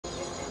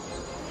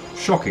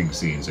Shocking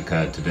scenes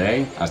occurred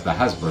today as the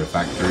Hasbro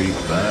factory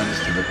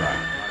burns to the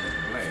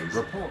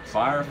ground.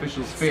 Fire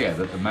officials fear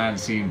that the man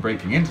seen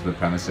breaking into the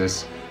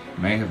premises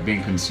may have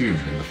been consumed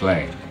in the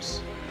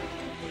flames.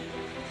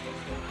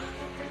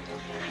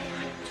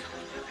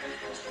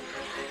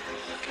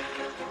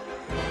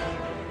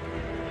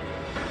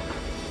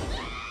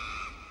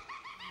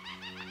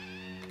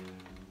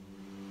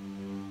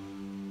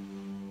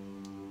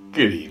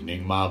 Good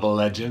evening, Marvel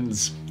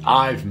Legends.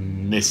 I've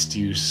missed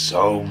you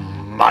so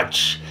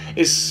much,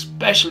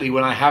 especially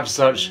when I have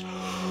such,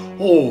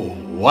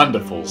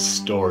 wonderful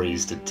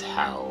stories to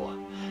tell.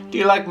 Do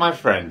you like my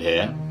friend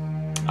here?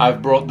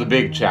 I've brought the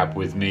big chap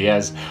with me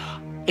as,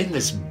 in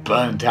this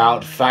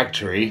burnt-out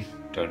factory,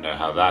 don't know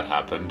how that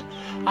happened,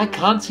 I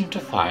can't seem to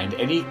find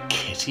any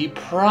Kitty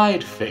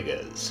Pryde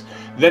figures.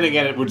 Then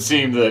again, it would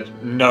seem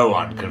that no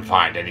one can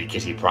find any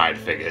Kitty Pryde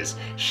figures.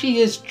 She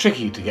is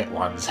tricky to get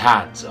one's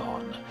hands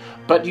on.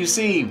 But you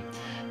see,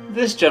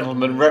 this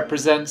gentleman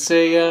represents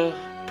a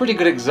pretty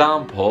good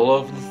example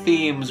of the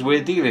themes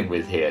we're dealing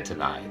with here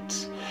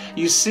tonight.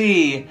 You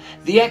see,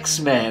 the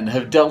X-Men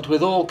have dealt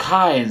with all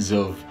kinds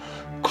of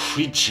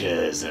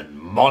creatures and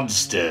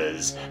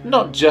monsters,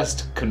 not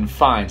just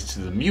confined to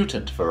the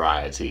mutant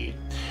variety.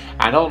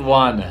 And on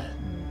one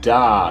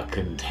dark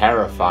and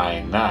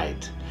terrifying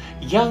night,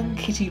 young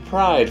Kitty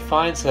Pryde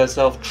finds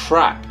herself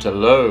trapped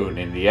alone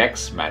in the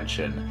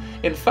X-Mansion.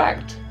 In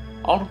fact,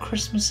 on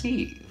Christmas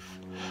Eve.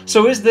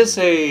 So is this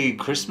a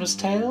Christmas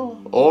tale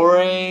or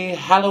a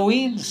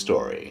Halloween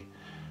story?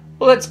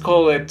 Well, let's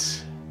call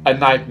it A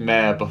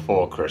Nightmare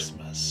Before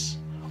Christmas.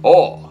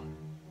 Or,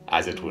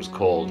 as it was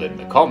called in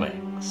the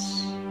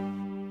comics,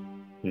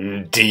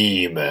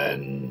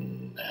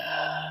 Demon.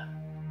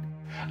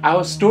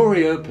 Our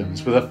story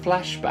opens with a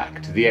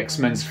flashback to the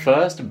X-Men's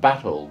first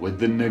battle with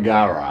the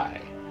Nagarai.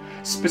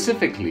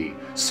 Specifically,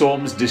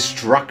 Storm's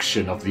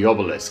destruction of the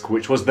obelisk,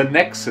 which was the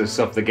nexus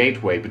of the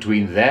gateway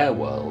between their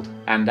world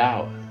and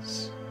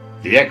ours.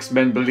 The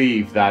X-Men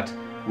believed that,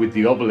 with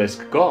the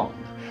obelisk gone,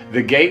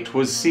 the gate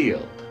was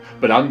sealed,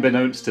 but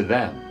unbeknownst to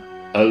them,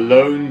 a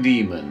lone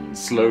demon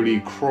slowly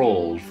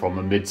crawled from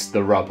amidst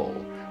the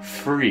rubble,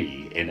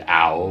 free in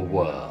our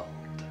world.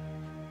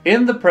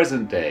 In the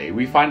present day,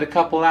 we find a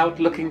couple out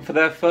looking for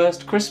their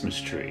first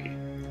Christmas tree.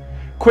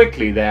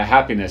 Quickly, their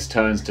happiness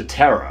turns to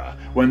terror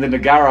when the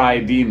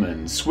Nagarai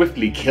demon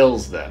swiftly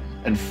kills them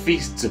and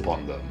feasts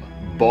upon them,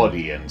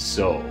 body and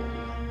soul.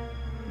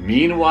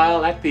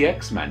 Meanwhile, at the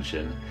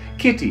X-Mansion,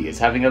 Kitty is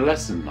having a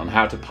lesson on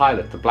how to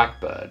pilot the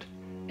Blackbird.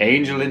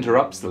 Angel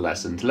interrupts the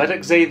lesson to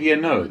let Xavier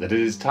know that it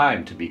is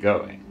time to be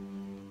going.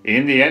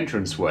 In the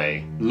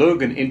entranceway,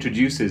 Logan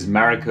introduces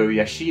Mariko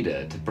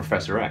Yashida to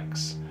Professor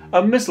X.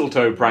 A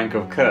mistletoe prank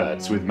of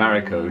Kurt's with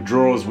Mariko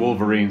draws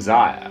Wolverine's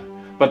ire,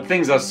 but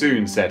things are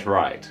soon set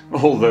right,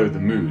 although the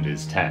mood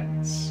is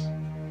tense.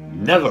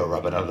 Never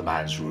rub another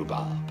man's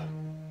rhubarb.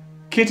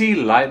 Kitty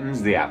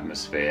lightens the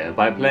atmosphere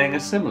by playing a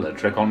similar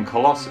trick on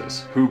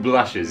Colossus, who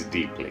blushes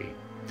deeply.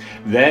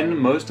 Then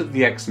most of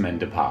the X-Men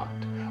depart.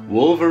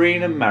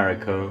 Wolverine and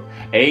Mariko,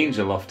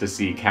 Angel off to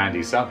see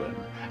Candy Southern,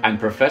 and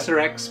Professor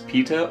X,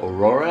 Peter,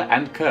 Aurora,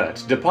 and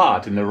Kurt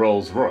depart in the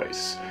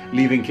Rolls-Royce,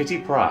 leaving Kitty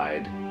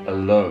Pryde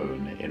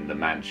alone in the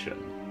mansion.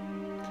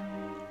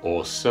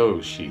 Or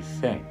so she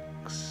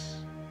thinks.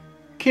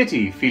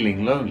 Kitty,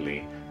 feeling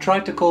lonely,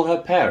 tried to call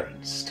her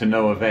parents, to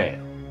no avail.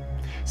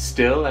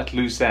 Still at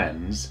loose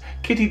ends,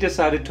 Kitty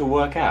decided to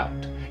work out,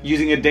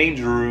 using a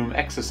Danger Room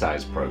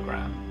exercise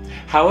program.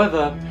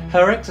 However,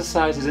 her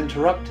exercise is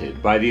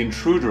interrupted by the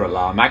intruder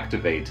alarm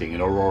activating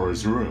in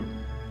Aurora's room.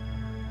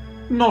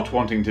 Not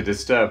wanting to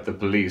disturb the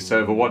police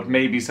over what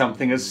may be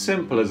something as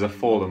simple as a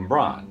fallen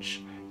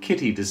branch,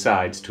 Kitty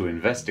decides to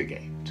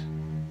investigate.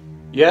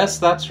 Yes,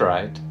 that's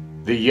right.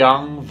 The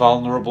young,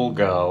 vulnerable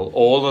girl,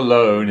 all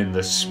alone in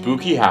the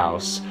spooky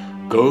house,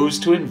 goes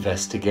to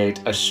investigate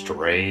a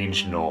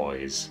strange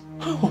noise.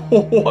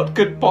 What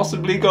could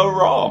possibly go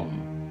wrong?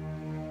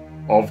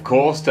 Of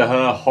course, to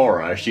her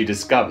horror, she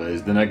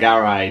discovers the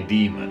Nagarai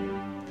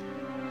demon.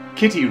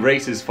 Kitty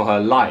races for her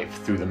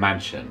life through the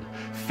mansion,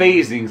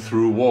 phasing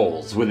through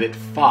walls with it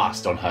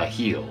fast on her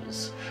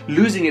heels.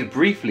 Losing it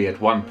briefly at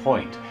one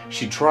point,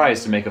 she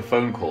tries to make a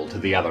phone call to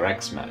the other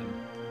X-Men.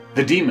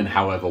 The demon,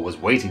 however, was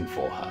waiting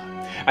for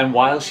her, and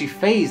while she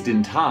phased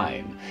in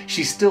time,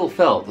 she still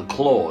felt the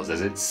claws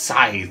as it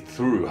scythed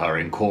through her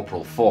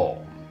incorporeal form.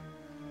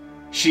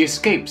 She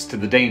escapes to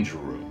the Danger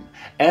Room,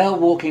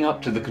 air-walking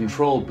up to the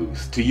control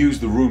booth to use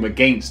the room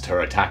against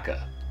her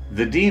attacker.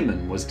 The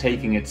demon was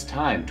taking its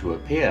time to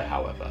appear,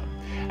 however,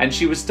 and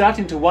she was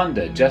starting to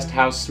wonder just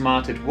how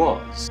smart it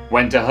was,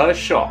 when to her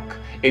shock,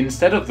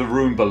 instead of the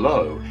room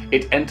below,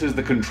 it enters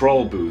the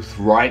control booth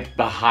right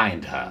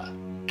behind her.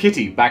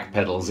 Kitty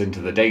backpedals into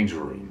the Danger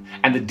Room,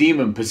 and the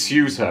demon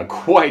pursues her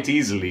quite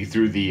easily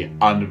through the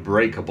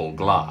unbreakable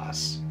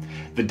glass.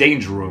 The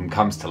Danger Room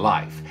comes to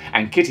life,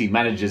 and Kitty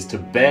manages to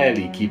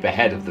barely keep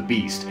ahead of the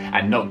beast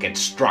and not get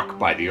struck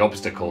by the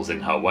obstacles in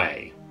her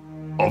way.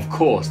 Of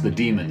course, the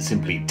demon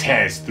simply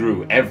tears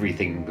through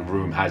everything the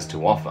room has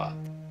to offer,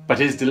 but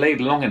is delayed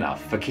long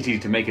enough for Kitty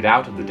to make it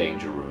out of the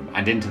danger room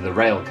and into the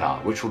rail car,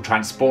 which will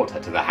transport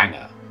her to the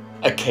hangar.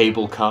 A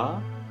cable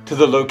car? To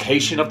the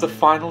location of the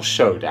final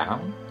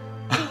showdown?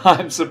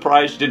 I'm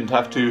surprised she didn't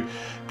have to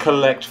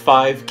collect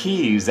 5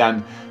 keys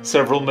and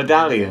several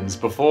medallions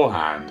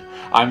beforehand.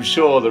 I'm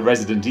sure the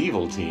Resident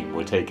Evil team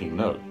were taking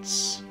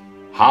notes.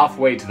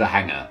 Halfway to the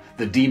hangar,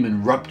 the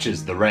demon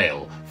ruptures the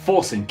rail,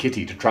 forcing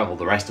Kitty to travel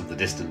the rest of the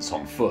distance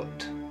on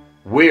foot.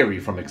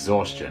 Weary from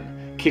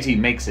exhaustion, Kitty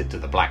makes it to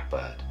the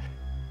Blackbird.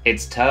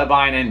 Its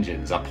turbine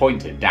engines are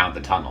pointed down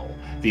the tunnel,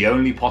 the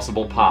only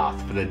possible path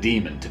for the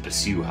demon to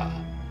pursue her.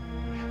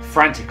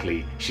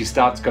 Frantically, she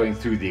starts going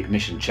through the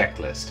ignition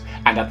checklist,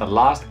 and at the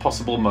last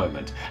possible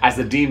moment, as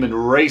the demon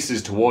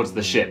races towards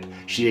the ship,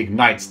 she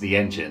ignites the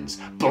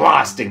engines,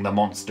 blasting the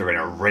monster in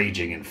a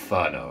raging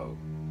inferno.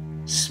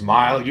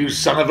 Smile, you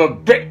son of a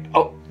bitch!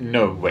 Oh,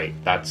 no, wait,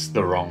 that's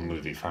the wrong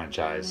movie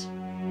franchise.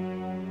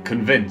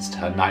 Convinced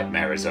her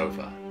nightmare is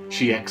over,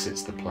 she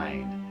exits the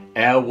plane,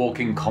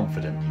 airwalking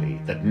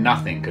confidently that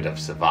nothing could have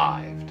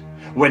survived,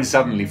 when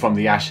suddenly from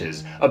the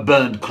ashes, a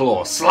burned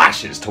claw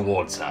slashes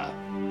towards her.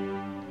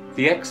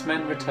 The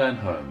X-Men return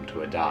home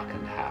to a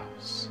darkened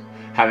house,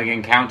 having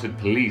encountered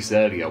police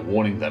earlier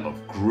warning them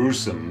of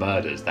gruesome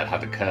murders that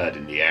had occurred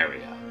in the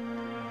area.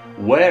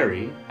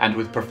 Wary, and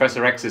with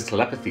Professor X's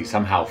telepathy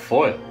somehow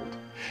foiled,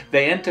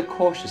 they enter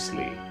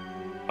cautiously,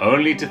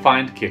 only to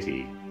find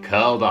Kitty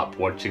curled up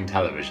watching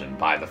television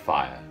by the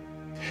fire.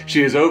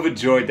 She is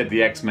overjoyed that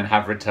the X-Men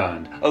have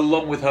returned,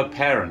 along with her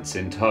parents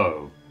in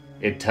tow.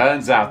 It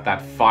turns out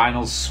that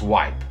final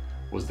swipe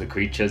was the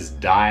creature's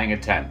dying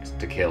attempt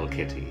to kill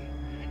Kitty.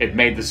 It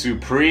made the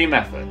supreme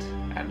effort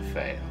and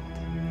failed.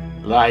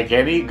 Like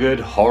any good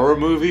horror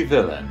movie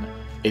villain,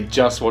 it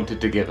just wanted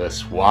to give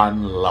us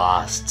one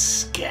last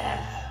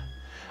scare.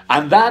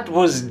 And that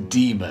was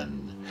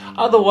Demon,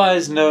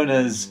 otherwise known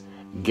as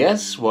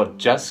Guess What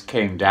Just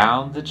Came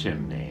Down the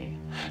Chimney.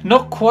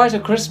 Not quite a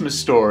Christmas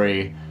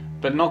story,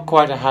 but not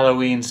quite a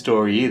Halloween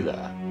story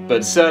either,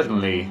 but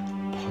certainly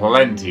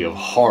plenty of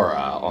horror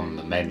on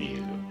the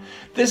menu.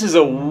 This is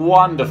a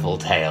wonderful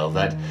tale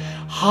that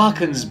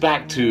harkens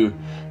back to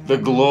the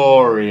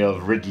glory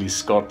of Ridley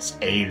Scott's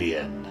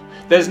Alien.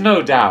 There's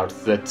no doubt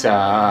that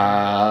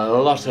a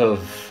lot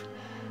of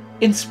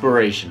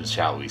inspiration,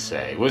 shall we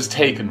say, was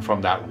taken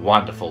from that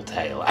wonderful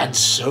tale, and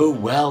so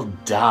well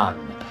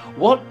done.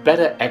 What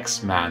better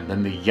X-Man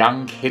than the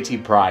young Kitty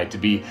Pryde to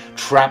be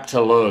trapped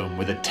alone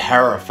with a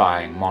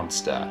terrifying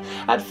monster?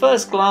 At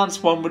first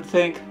glance one would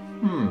think,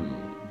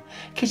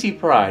 Kitty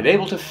Pryde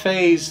able to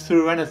phase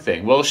through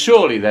anything, well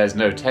surely there's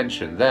no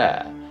tension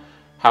there.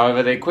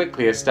 However, they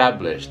quickly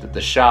established that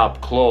the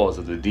sharp claws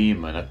of the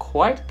demon are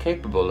quite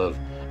capable of,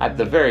 at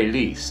the very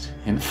least,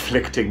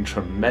 inflicting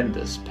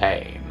tremendous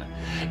pain.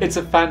 It's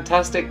a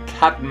fantastic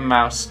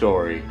cat-and-mouse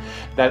story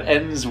that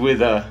ends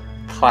with a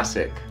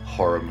classic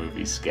horror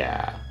movie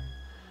scare.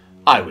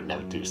 I would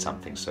never do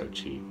something so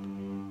cheap.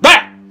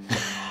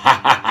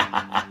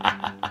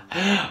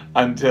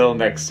 Until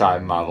next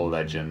time, Marvel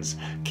Legends,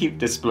 keep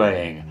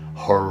displaying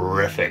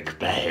horrific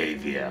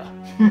behavior.